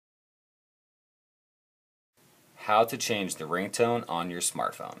how to change the ringtone on your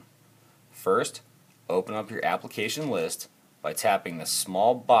smartphone. First, open up your application list by tapping the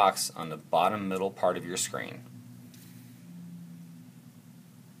small box on the bottom middle part of your screen.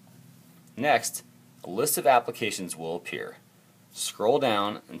 Next, a list of applications will appear. Scroll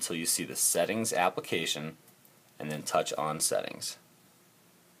down until you see the Settings application and then touch on Settings.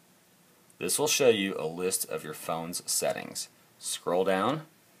 This will show you a list of your phone's settings. Scroll down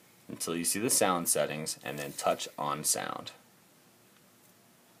until you see the sound settings and then touch on sound.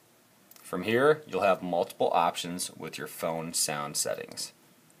 From here, you'll have multiple options with your phone sound settings.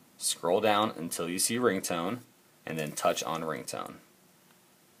 Scroll down until you see ringtone and then touch on ringtone.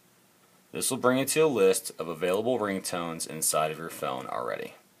 This will bring you to a list of available ringtones inside of your phone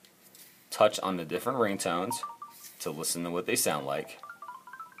already. Touch on the different ringtones to listen to what they sound like.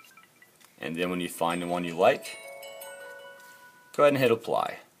 And then when you find the one you like, go ahead and hit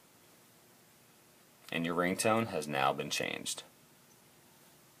apply. And your ringtone has now been changed.